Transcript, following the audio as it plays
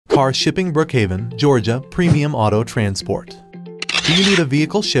Car Shipping Brookhaven, Georgia Premium Auto Transport. Do you need a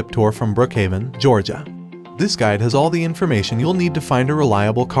vehicle shipped to or from Brookhaven, Georgia? This guide has all the information you'll need to find a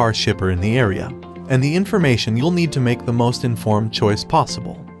reliable car shipper in the area, and the information you'll need to make the most informed choice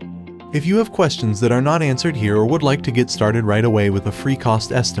possible. If you have questions that are not answered here or would like to get started right away with a free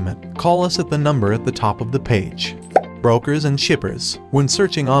cost estimate, call us at the number at the top of the page. Brokers and shippers. When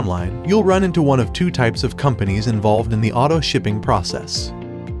searching online, you'll run into one of two types of companies involved in the auto shipping process.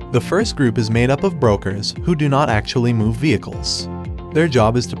 The first group is made up of brokers who do not actually move vehicles. Their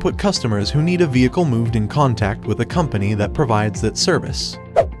job is to put customers who need a vehicle moved in contact with a company that provides that service.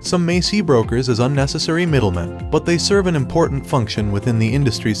 Some may see brokers as unnecessary middlemen, but they serve an important function within the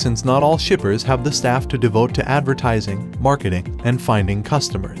industry since not all shippers have the staff to devote to advertising, marketing, and finding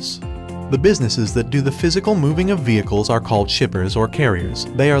customers. The businesses that do the physical moving of vehicles are called shippers or carriers.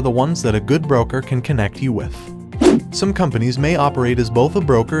 They are the ones that a good broker can connect you with. Some companies may operate as both a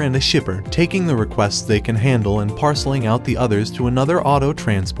broker and a shipper, taking the requests they can handle and parceling out the others to another auto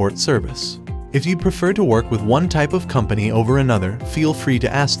transport service. If you prefer to work with one type of company over another, feel free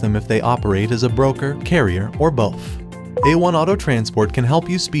to ask them if they operate as a broker, carrier, or both. A1 Auto Transport can help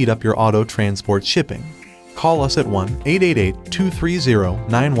you speed up your auto transport shipping. Call us at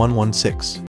 1-888-230-9116.